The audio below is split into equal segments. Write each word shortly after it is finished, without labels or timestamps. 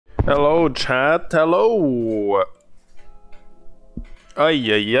Hello, chat. Hello.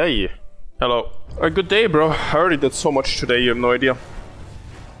 Ay, ay, ay. Hello. A good day, bro. I already did so much today, you have no idea.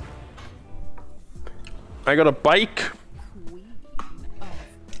 I got a bike.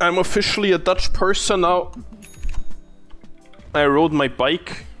 I'm officially a Dutch person now. I rode my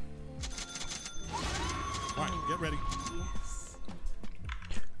bike. Alright, get ready.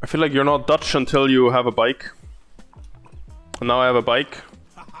 I feel like you're not Dutch until you have a bike. And now I have a bike.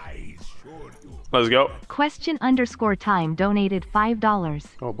 Let's go. Question_time donated $5.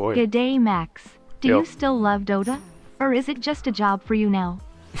 Oh boy. Good day, Max. Do Yo. you still love Dota? Or is it just a job for you now?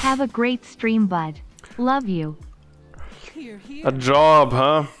 Have a great stream, bud. Love you. A job,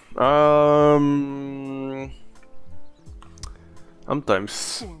 huh?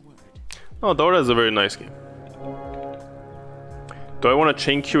 Sometimes. Oh, Dota is a very nice game. Do I want to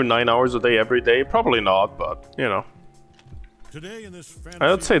chain queue 9 hours a day every day? Probably not, but you know. Today in this I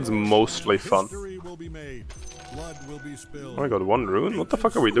would say it's mostly fun. will be made. Blood will be spilled. Oh, I got one rune? What the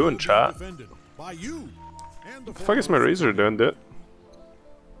fuck are we doing, chat? By you and What the fuck is my razor doing, dude?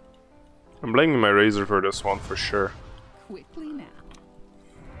 I'm blaming my razor for this one for sure. Quickly now.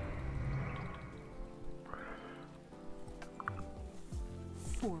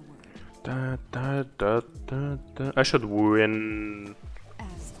 Forward. Da, da, da, da, da. I should win.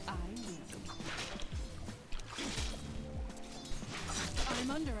 As I will.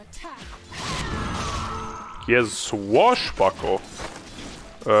 I'm under attack. Yes, swashbuckle.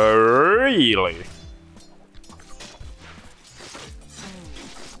 Really?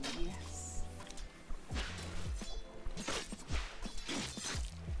 Yes.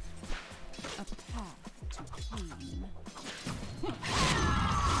 A path to pain.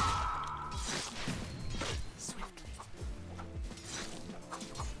 Swiftly.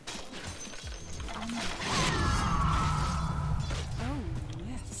 Oh,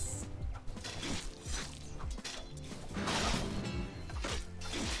 yes.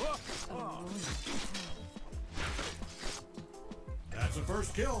 That's the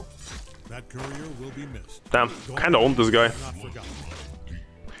first kill. That courier will be missed. Damn, kinda owned this guy. Not forgotten.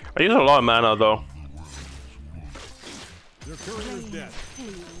 I use a lot of mana though. Your courier is dead.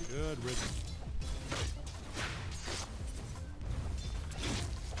 Good riddance.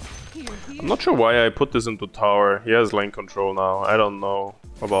 I'm not sure why I put this into tower. He has lane control now. I don't know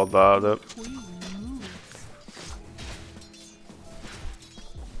about that. Queen moves.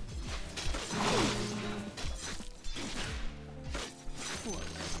 Forward.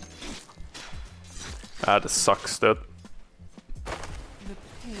 Ah, this sucks, dude. The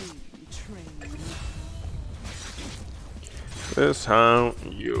pain train. This is how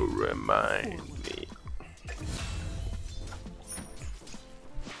you remind me.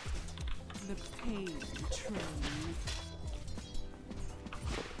 The pain train.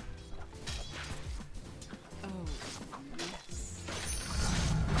 Oh, yes.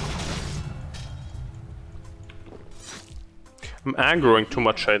 I'm aggroing too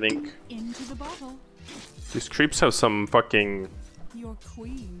much, I think. Into the bottle. These creeps have some fucking... Your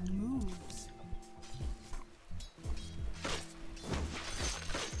queen moves.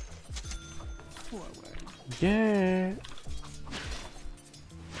 Forward. Yeah.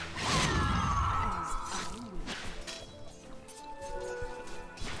 As I will.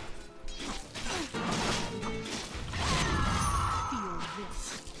 Feel this.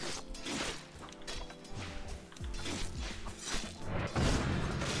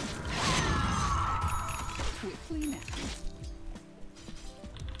 Quickly now.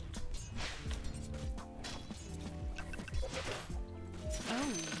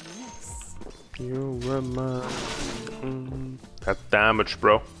 Oh, yes. You remind... That damage,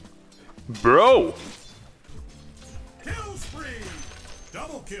 bro. Bro! Kill spree!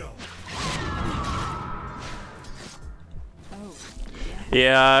 Double kill! Oh,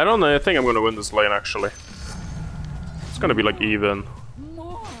 Yeah, I don't know. I think I'm gonna win this lane, actually. It's gonna be, like, even.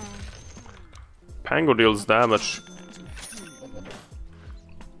 more. Pango deals damage.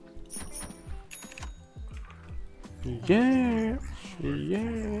 Yeah.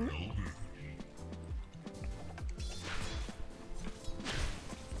 Yeah.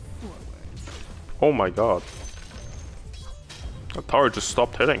 Oh my god. The tower just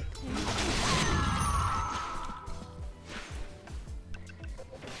stopped hitting.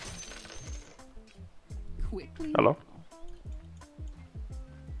 Quickly. Hello?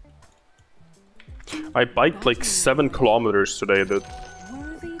 I biked like 7 kilometers today, dude.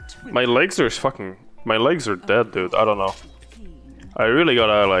 Worthy trip. My legs are fucking... My legs are dead, dude. I don't know. I really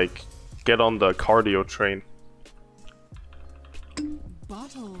gotta, like, get on the cardio train.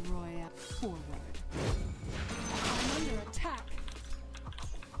 Bottle Royale forward. I'm under attack.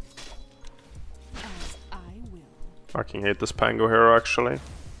 Fucking hate this Pango hero actually.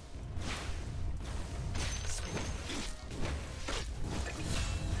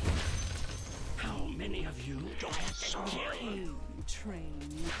 How many of you don't have to kill? Train.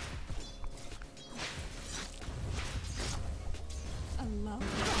 A love.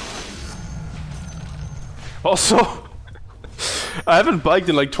 Also, I haven't biked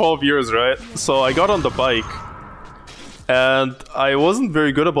in like 12 years, right? So I got on the bike and I wasn't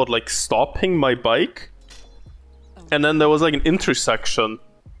very good about like stopping my bike. And then there was like an intersection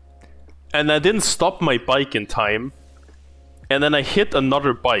and I didn't stop my bike in time. And then I hit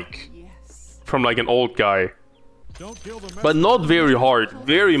another bike Yes. from like an old guy. Don't kill the But not very hard,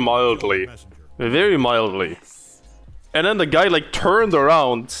 very mildly. Very mildly. And then the guy like turned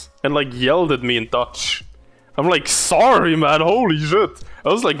around and like yelled at me in Dutch. I'm like, sorry man, holy shit. I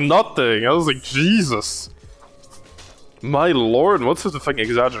was like nothing. I was like, Jesus. My lord, what's with the fucking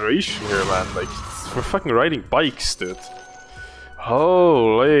exaggeration here, man? Like, we're fucking riding bikes, dude.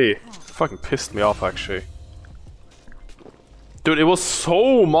 Holy. Fucking pissed me off, actually. Dude, it was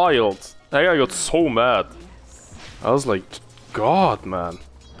so mild. That guy got so mad. I was like, God, man.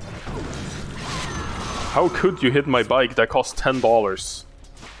 How could you hit my bike that cost $10?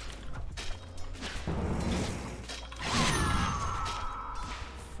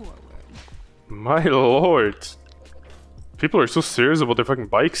 Forward. My lord. People are so serious about their fucking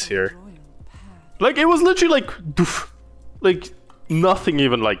bikes here. Royal path. Like, it was literally like, doof. Like, nothing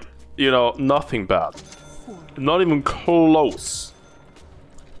even like, you know, nothing bad. Forward. Not even close.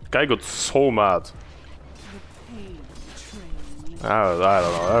 Guy got so mad. The pain train. I don't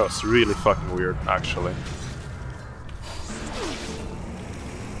know, that was really fucking weird, actually.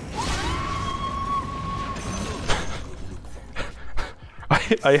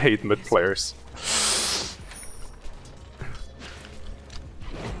 I hate mid players.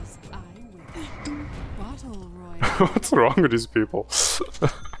 As I will. Bottle royal. What's wrong with these people?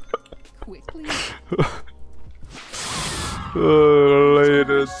 Quickly.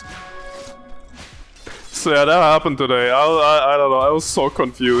 Latest. So yeah, that happened today. I don't know. I was so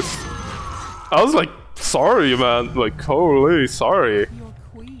confused. I was like, sorry, man. Like, holy, sorry. Your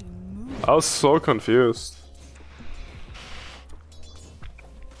queen moves. I was so confused.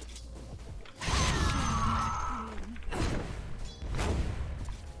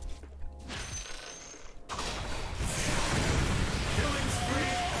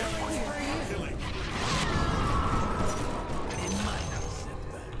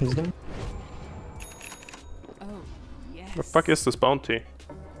 He's there. Oh, yes. The fuck is this bounty?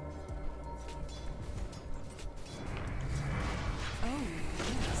 Oh,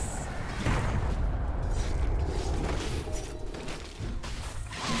 yes.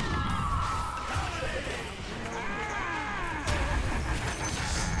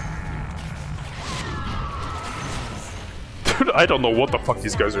 Dude, I don't know what the fuck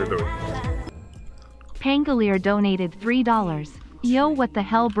these guys are doing. Pangolier donated $3. Yo, what the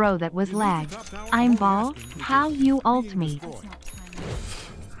hell, bro? That was lag. I'm ball. How you ult me? It's not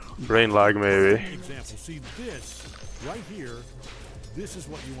time. Brain lag, maybe. Example. See this right here. This is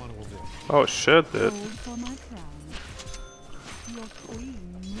what you want to avoid. Oh shit, dude. Gold for my crown. Your queen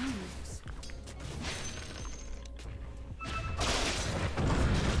moves.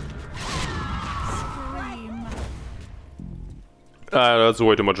 Scream. That's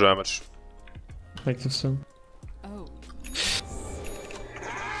way too much damage. Like this soon. Oh, yes.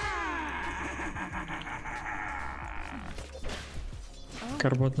 Oh,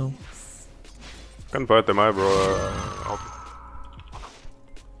 Carbot now. yes. Can fight them, bro.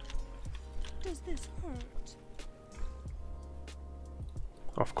 Does this hurt?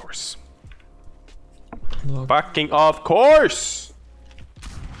 Of course. Lock. Fucking of course!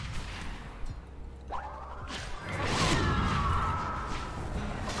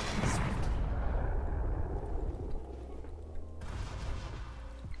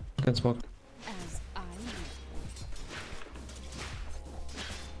 Can smoke. As I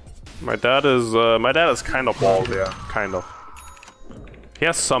will. My dad is kind of bald, yeah, kind of. He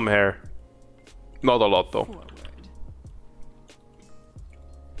has some hair. Not a lot though. Forward.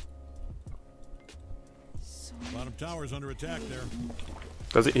 So Bottom tower's under attack there.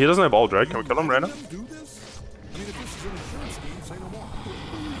 Does he doesn't have ult, right? Can we kill him right now? Let them do this? I mean, if this is an insurance scheme, say no more.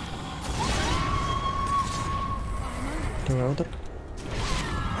 Two router.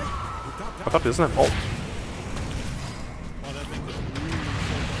 I thought he doesn't have ult. Oh, that thing was really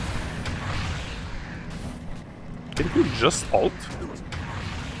Did he just ult?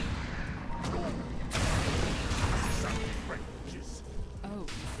 oh,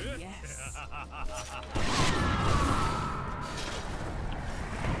 yes.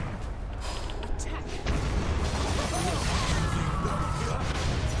 Attack.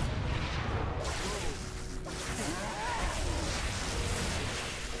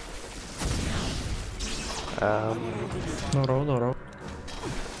 No row, no row.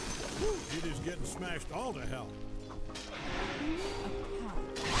 It is getting smashed all to hell.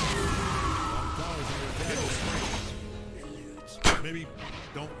 Maybe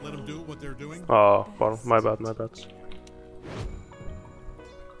don't let them do what they're doing. Oh, well, my bad, my bad.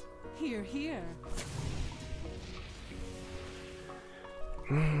 Here, here.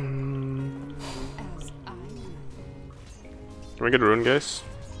 As I will. Can we get rune, guys?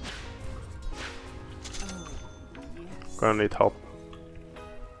 Oh, yes. Gonna need help.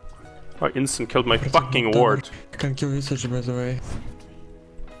 I instant killed my fucking ward. I can kill usage by the way.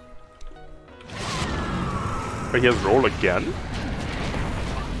 But he has roll again?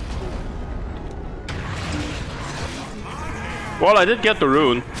 Well, I did get the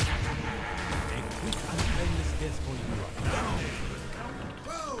rune.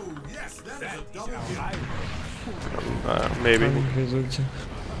 Maybe. Без ульти.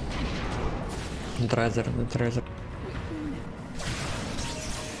 Нетрайзер, нетрайзер.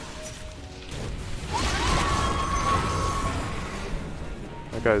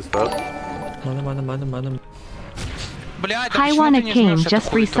 That guy's dead. Мана. I wanna came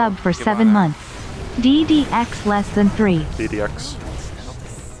just resub for 7 months. DDX less than 3. DDX.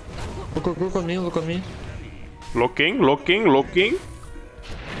 Look on me, look on me. Looking.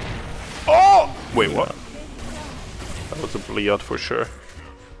 Oh! Wait, what? That was a bleed for sure.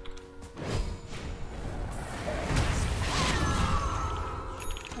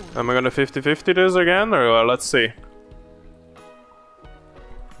 Am I gonna 50-50 this again, or let's see.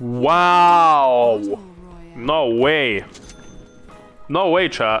 Wow! No way. No way,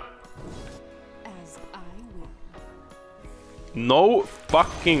 chat. As I will. No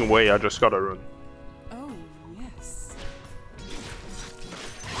fucking way I just got a rune. Oh, yes.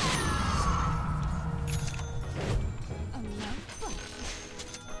 A love bug.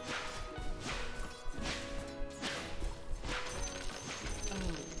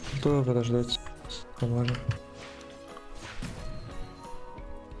 Кто подождать? Нормально.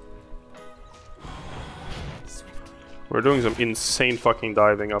 We're doing some insane fucking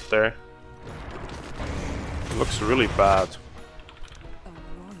diving up there. It looks really bad.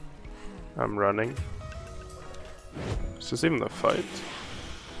 I'm running. Is this even a fight?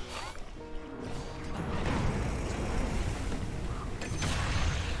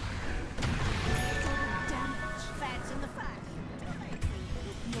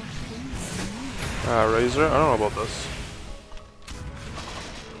 Razor? I don't know about this.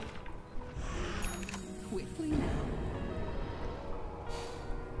 Quickly now.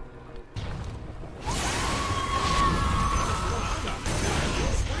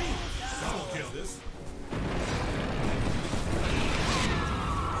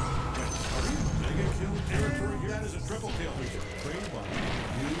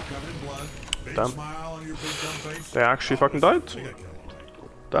 Damn. They actually fucking died?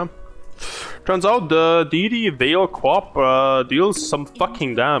 Damn. Turns out the DD Veil Qojqva deals some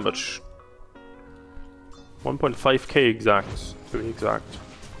fucking damage. 1.5k exact, to be exact.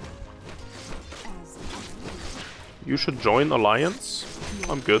 You should join Alliance.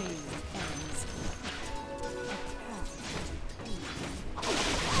 I'm good.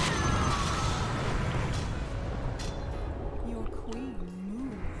 Your queen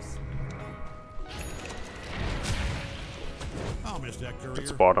moves. I'll miss that courier.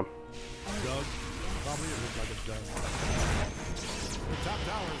 It's bottom. Doug. Probably it looks like it's done. The top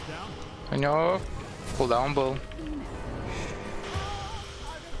tower is down. I know. Pull down, bull.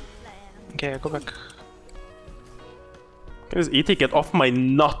 Okay, go back. Can this ET get off my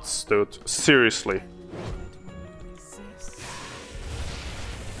nuts, dude? Seriously.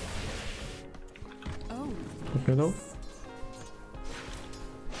 You know?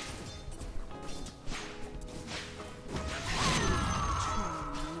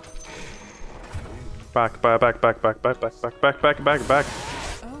 Back. Oh,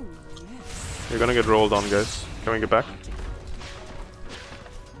 yes. You're gonna get rolled on, guys. Can we get back?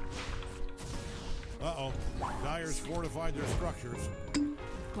 Uh-oh. Dyer's fortified their structures.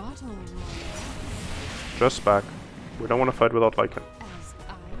 Bottle roll. Just back. We don't want to fight without Lycan. As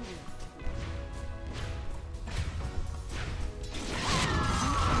I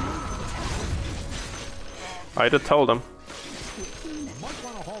will. I did tell them. Might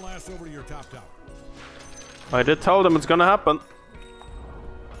want to haul ass over to your top tower. I did tell them it's gonna happen.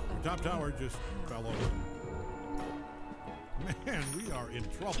 Your top tower just fell over. Man, we are in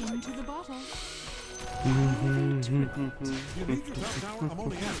trouble. Into the bottle. You need your top tower? I'm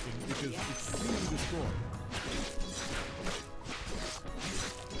only asking because it's being destroyed.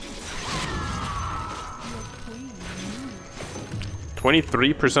 Your queen moves.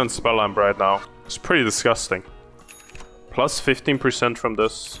 23% spell amp right now. It's pretty disgusting. Plus 15% from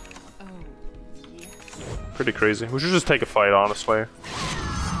this. Pretty crazy. We should just take a fight, honestly.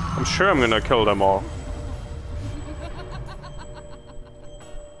 I'm sure I'm gonna kill them all.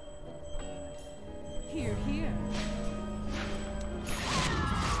 Here, here.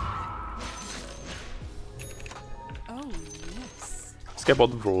 Oh, yes. Let's get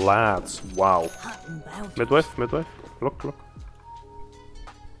both Vlads. Wow. Midway, midway. Look, look.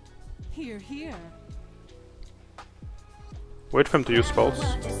 Here, here. Wait for him to use spells.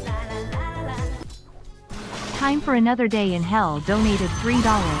 Time for another day in hell donated $3.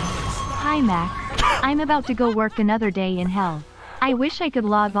 Hi Max. I'm about to go work another day in hell. I wish I could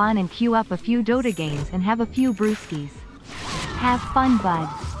log on and queue up a few Dota games and have a few brewskis. Have fun, bud.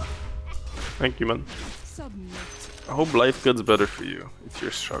 Thank you, man. Submit. I hope life gets better for you if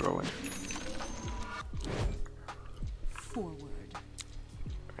you're struggling. Forward.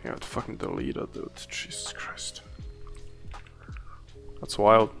 I got fucking deleted, dude. Jesus Christ. That's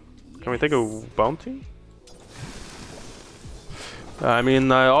wild. Can we take a bounty? I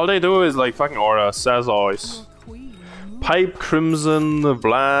mean, all they do is like fucking auras, as always. Queen. Pipe, Crimson,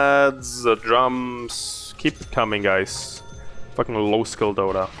 Vlads, drums. Keep it coming, guys. Fucking low skill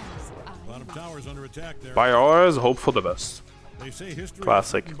Dota. Bottom tower's under attack there. Buy auras, hope for the best. They say history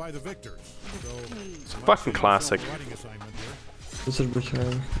Classic. is written by the victors. So, It's fucking classic. writing assignment here. This is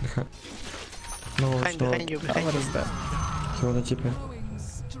behind. No, it's Behind not. you, behind you. He wanna tip me. Growing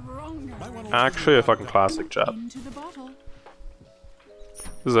stronger. Might wanna Actually, a fucking classic, chat. Into the bottle.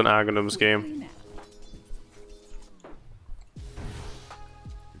 This is an Aghanims game. Clean it.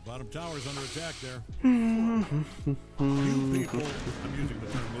 Your bottom tower's under attack there. You people, I'm using the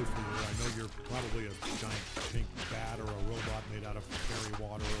term loosely here. I know you're probably a giant pink bat or a robot made out of fairy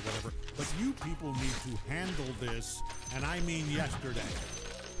water or whatever, but you people need to handle this, and I mean yesterday.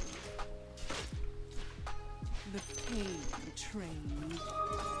 The pain train.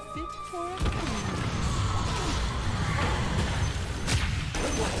 Fit for a queen.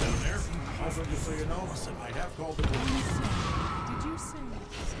 Down there. Also, just so you know, I have called the police. Did you say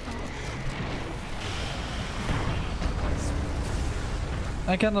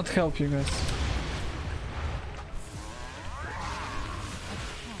I cannot help you guys.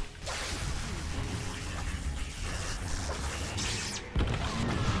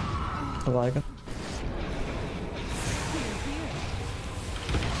 I like it.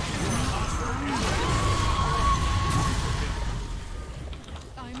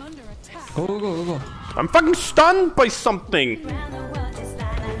 I'm under attack? Go, go, go, go, go. I'm fucking stunned by something!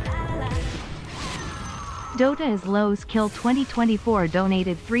 Dota is low skill 2024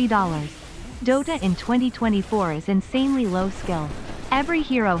 donated $3. Dota in 2024 is insanely low skill. Every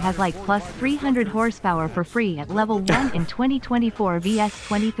hero has like plus 300 horsepower for free at level 1 in 2024 vs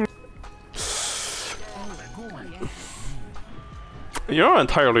 2030. You're not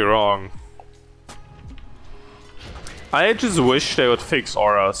entirely wrong. I just wish they would fix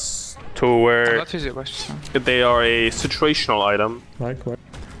auras to where Not easy, but they are a situational item Like what?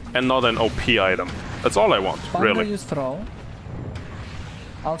 and not an OP item. That's all I want, Pango really. used troll.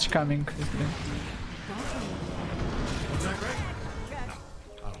 Alch coming. I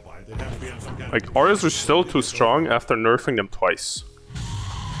don't buy it. They'd have to be on some kind Like, auras are still too strong after nerfing them twice.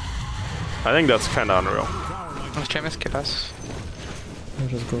 I think that's kinda unreal. let's try and skip us. I'll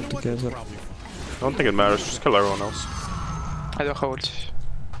just go together. I don't think it matters, just kill everyone else. I don't hold.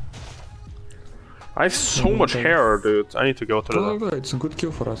 I have so much hair, dude. I need to go to Go, the go, it's a good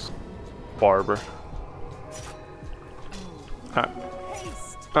kill for us. barber. Ah,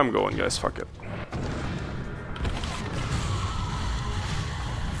 I'm going, guys, fuck it.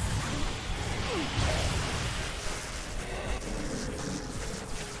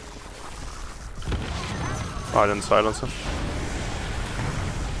 Oh, I didn't silence him.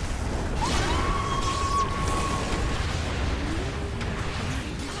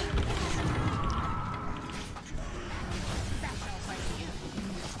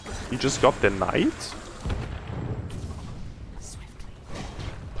 He just got denied?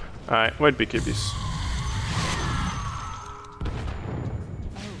 Alright, wait, BKBs.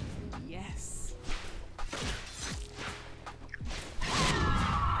 Yes.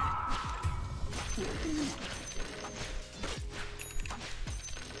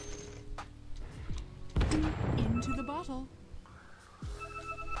 Into the bottle.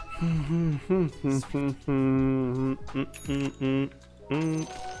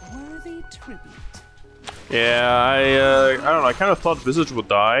 Worthy tribute. Yeah, I don't know, I kind of thought Visage would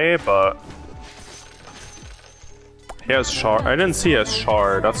die, but... He has Shard. I didn't see he has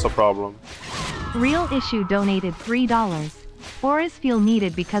Shard, that's the problem. Real issue donated $3. Auras feel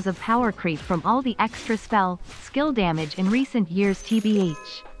needed because of power creep from all the extra spell, skill damage in recent years tbh.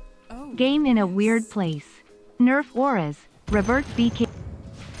 Game in a weird place. Nerf auras, revert BK.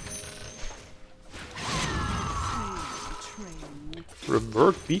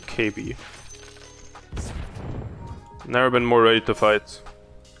 Revert BKB. Never been more ready to fight.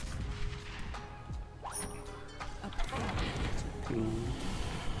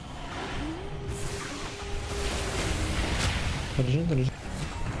 Regen.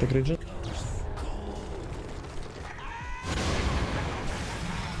 Take regen.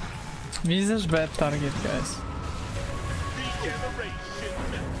 Visas bad target, guys.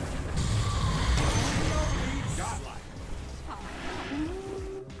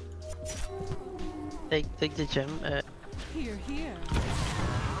 Take the gem. Here, here.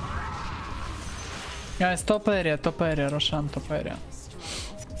 Guys, top area, Roshan, top area.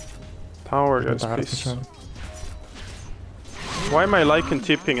 Tower, yes, please. Why am I liking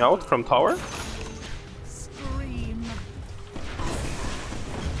tipping out from tower? Scream.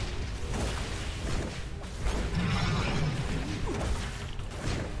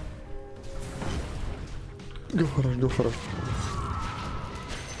 Go for it.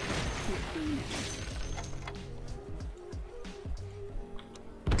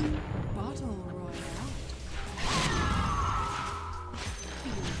 Bottle royale.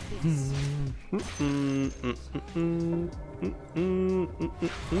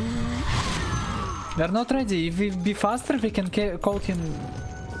 They're not ready. If we be faster, we can coat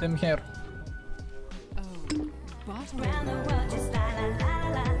them here. Bottle.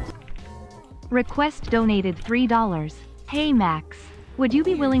 Request donated $3. Hey Max, would you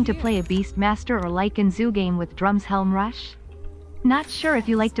be willing to play a Beastmaster or Lycan Zoo game with Drums Helm Rush? Not sure if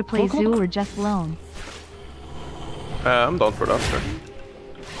you like to play Zoo or just Lone. I'm down for that, sure.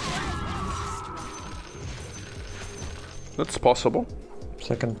 That's possible.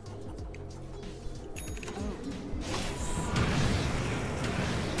 Second.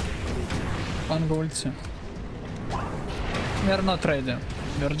 On go ulti. We're not ready.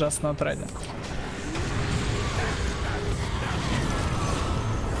 We're just not ready.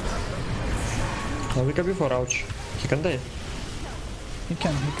 I'll wake up before ouch. He can die. He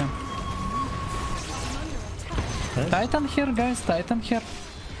can. Nice. Titan here, guys, Titan here.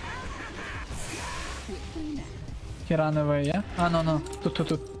 He ran away, yeah? Ah, no.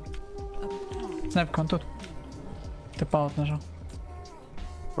 Тут. Снайпка, он тут. Типа out нажал.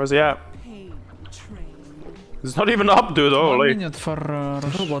 Where's he at? He's not even up, dude. Oh, 1 like. minute for Go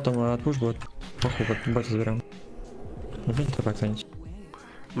rush. bottom, отпуш бот. Похуй, бот заберем. Убейте так кто-нибудь.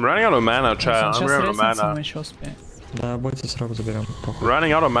 I'm running out of mana, chat. I'm Сейчас running out of резнется, мы mana. еще успеем. Да, боте сразу заберем. Похуй.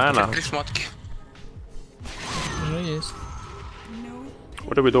 Running out of mana. Три шмотки. Уже есть.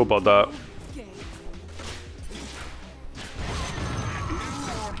 What do we do about that?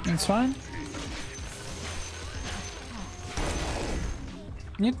 It's fine.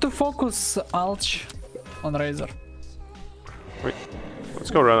 Need to focus Alch on Razor. Wait.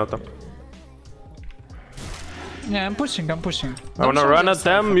 Let's go run at them. Yeah, I'm pushing. I wanna run at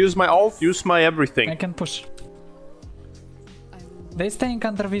them, use my ult, use my I everything. can push. They staying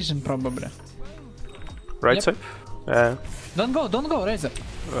under vision probably. Right Yep. side? Yeah. Don't go, Razor.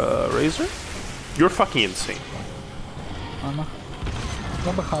 Razor? You're fucking insane. Ага.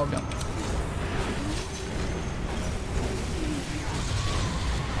 Я бы ха убил.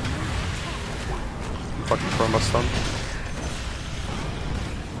 Fucking from a stun.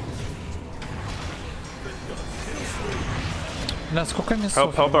 Бля, сколько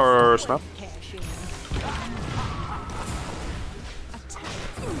мясов? Help our snap.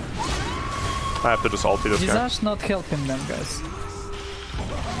 I have to just ulti this guy. Visage not helping them, guys.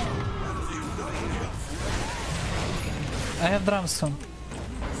 I have drums soon.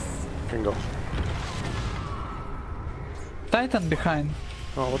 Can go. Titan behind.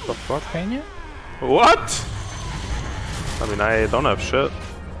 Oh, what the fuck? Can you? What? I mean, I don't have shit.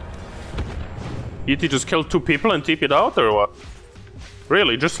 ET just killed 2 people and TP'd out, or what?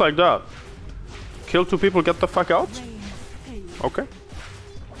 Really? Just like that? Kill 2 people, get the fuck out? Okay.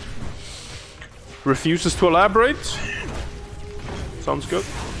 Refuses to elaborate? Sounds good.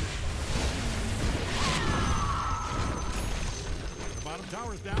 The bottom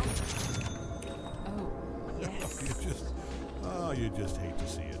tower's down. You just hate to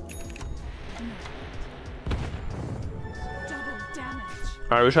see it. Double damage.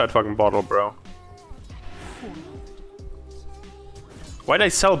 I wish I had fucking bottle, bro. Why'd I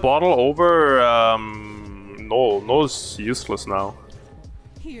sell bottle over, no is useless now.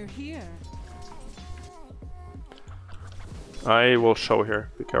 Here, here. I will show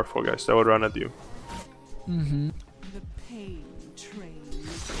here. Be careful, guys. They will run at you. Mm-hmm. The pain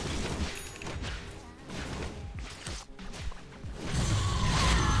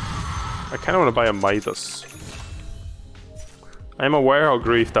I kinda wanna buy a Midas. I'm aware how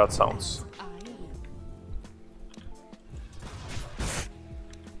grief that sounds. I will.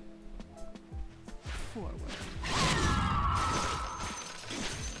 Forward.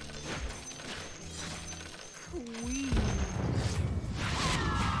 Queen.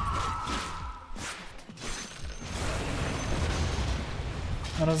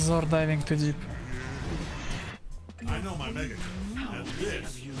 Razor diving too deep. I know my mega kill, and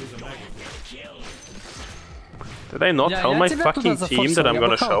this is a mega kill. Did I not tell my fucking team that I'm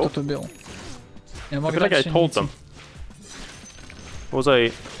gonna show? I feel like I told them. Was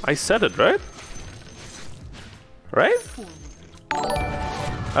I said it, right? Right?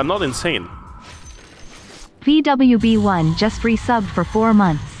 I'm not insane. VWB1 just resubbed for 4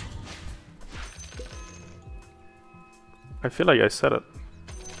 months. I feel like I said it.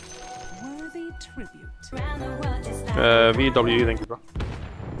 Worthy tribute. VW, thank you, bro.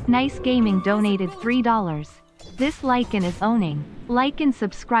 Nice Gaming donated $3. This Lycan is owning. Like and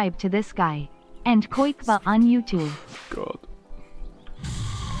subscribe to this guy. And Qojqva on YouTube. God.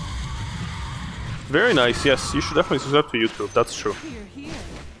 Very nice, yes, you should definitely subscribe to YouTube, that's true. Here, here.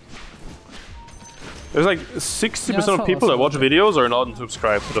 There's like 60% of people that watch videos are not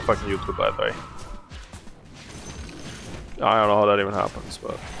subscribed to the fucking YouTube, by the way. I don't know how that even happens,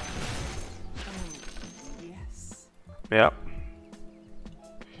 but... Yes. Yeah.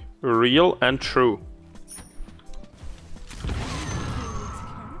 Real and true.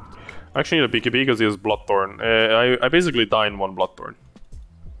 I actually need a BKB because he has Bloodthorn. I basically die in 1 Bloodthorn.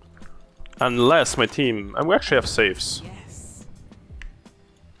 Unless my team... And we actually have saves. Yes.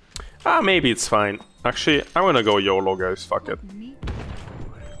 Ah, maybe it's fine. Actually, I'm gonna go YOLO, guys. Fuck it. Me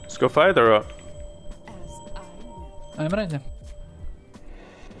Let's go fight or... as I will. I'm ready.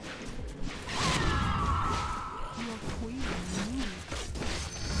 Your queen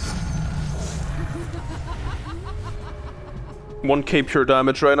moves. 1k pure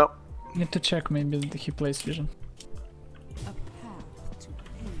damage right now. Need to check maybe that he plays vision. A path to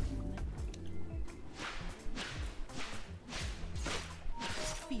pain.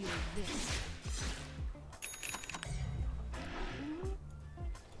 Feel this.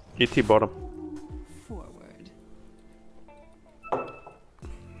 ET bottom. Forward.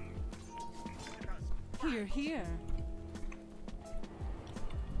 Here, here.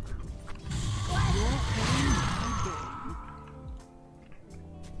 Your pain, my gain.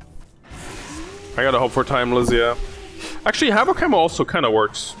 I gotta hope for Timeless, yeah. Actually, Havoc ammo also kind of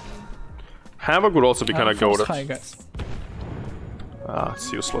works. Havoc would also be kind of goated. High, guys. Ah,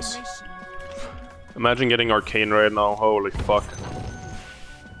 it's useless. Imagine getting Arcane right now, holy fuck.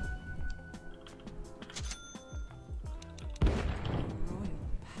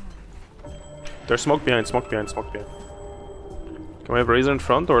 There's smoke behind, smoke behind, smoke behind. Can we have Razor in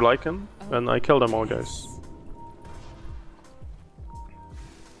front or Lycan? And I kill them all, guys.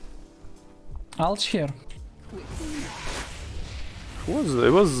 Alch here.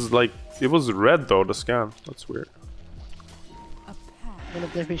 It was like... It was red though, the scan. That's weird. A path. I'm gonna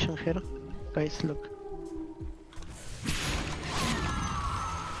play vision here. Guys, look.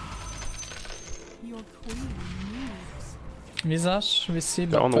 Your queen moves. Visage, we see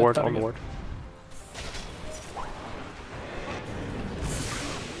Yeah, on the ward, on target. the ward.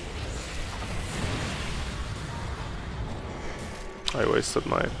 I wasted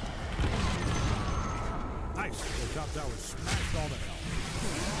my... Nice. The top tower smashed all to hell.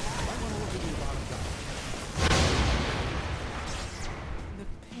 I want to look at your bottom tower. The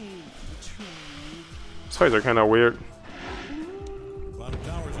pain train. These fights are kind of weird. Bottom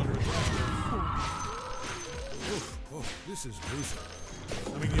tower's under attack. Oof, oh, this is gruesome.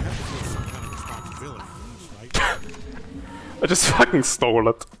 I mean, you have to feel some kind of responsibility for this, right? I just fucking stole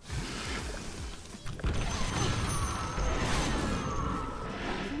it.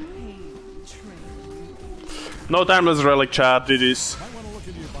 Pain train. No timeless relic chat, GG's. I want to look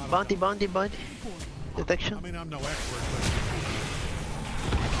at your bottom Bounty, bounty, bounty. Detection. I mean, I'm no expert, but...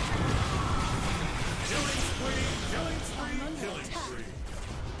 Killing spree! Killing spree! Killing spree!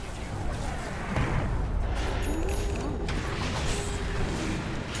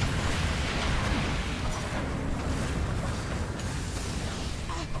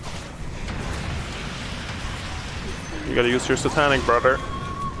 You gotta use your satanic, brother.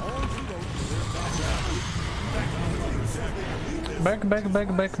 Back, back,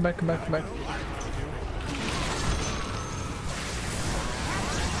 back, back, back, back, back.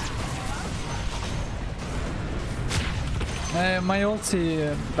 My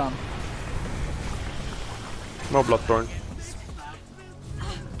ulti done. No Bloodthorn.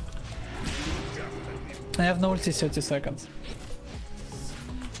 I have no ulti 30 seconds.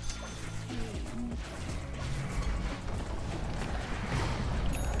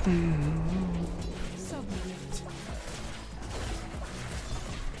 Submit.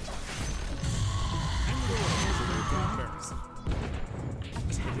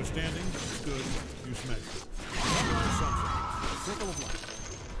 You're standing, stood, you smashed it. Circle of life.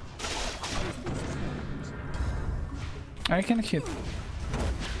 I can hit.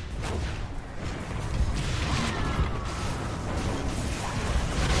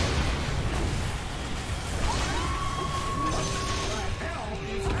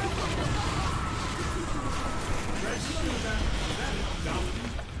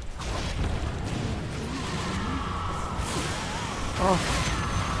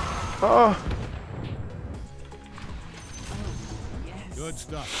 Good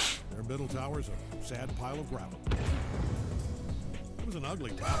stuff. Their middle tower's a sad pile of gravel. It was an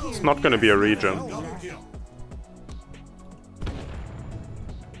ugly tower. It's not gonna be a regen. Double kill.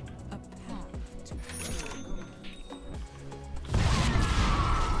 A path to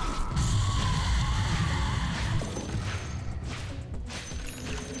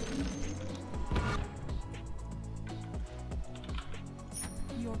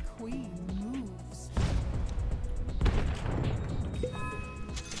your queen moves.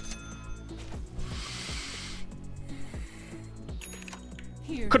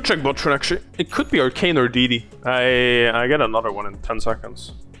 Here, Could check bot trade actually. It could be Arcane or DD. I get another one in 10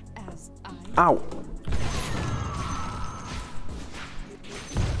 seconds. as I Ow.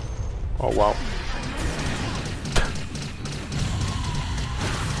 Oh wow.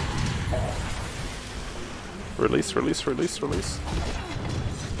 Release, release, release, release.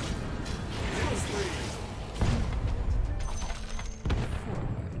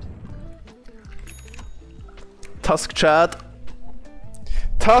 Tusk Chad.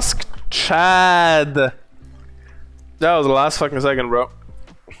 Tusk Chad. That was the last fucking second, bro.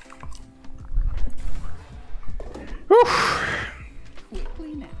 Whew.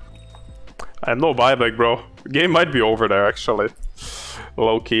 quickly now. I have no buyback, bro. The game might be over there, actually.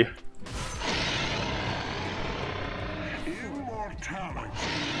 Low key. A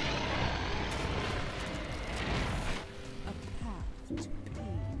path to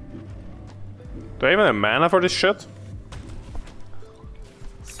pain. Do I even have mana for this shit?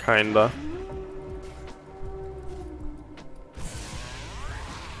 Kinda.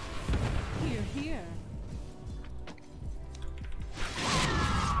 Here, here.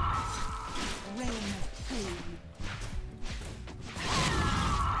 Reign of pain.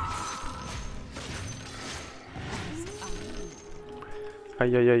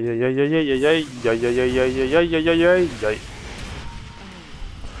 Ay ay ay ay ay ay ay ay ay ay ay ay ay ay ay ay ay ay.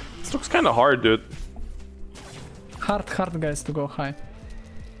 This looks kinda hard, dude. Hard guys to go high.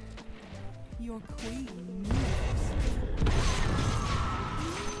 Your queen moves.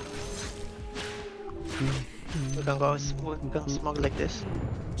 We can smoke like this.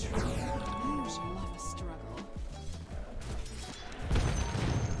 You shall love a struggle.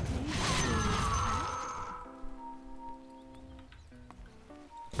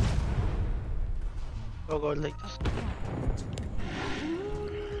 Go like this.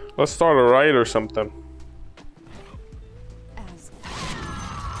 Let's start a riot or something. As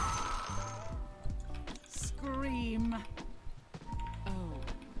scream. Oh,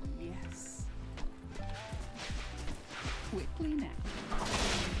 yes. Quickly now.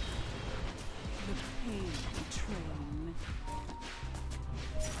 The pain train.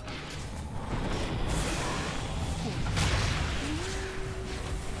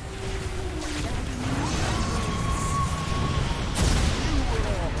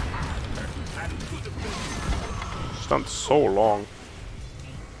 It's done so long.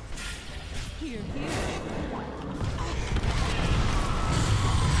 Here, here.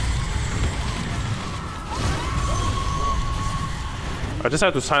 I just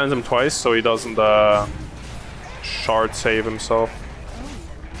had to silence him twice so he doesn't shard save himself.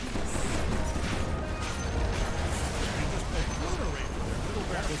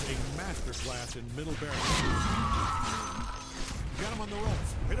 That was a masterclass in middle barrel. Get him on the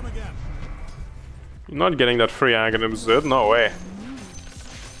ropes. Hit him again. I'm not getting that free Aghanim Zid, no way.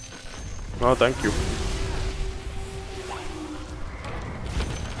 No, thank you.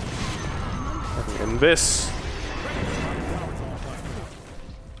 And this.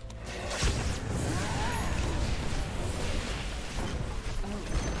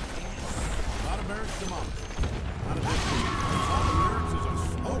 Not a barracks demolish. Not a victory. All the barracks is a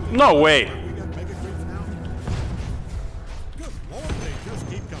smoke. No way. We got mega creeps now. Good lord, they just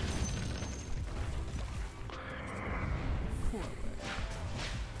keep coming.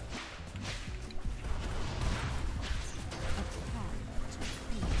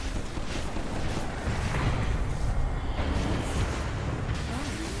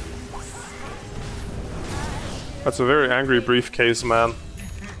 That's a very angry briefcase, man.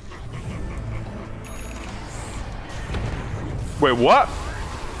 Wait, what?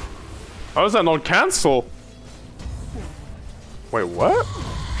 How does that not cancel? Wait, what?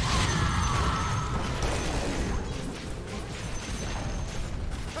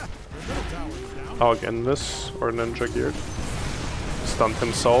 I'll get in this, or ninja gear. Stunned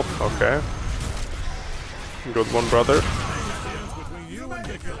himself, okay. Good one, brother.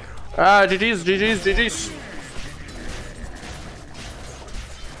 Ah, GG's, GG's, GG's.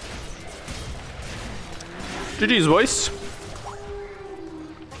 GG's, boys.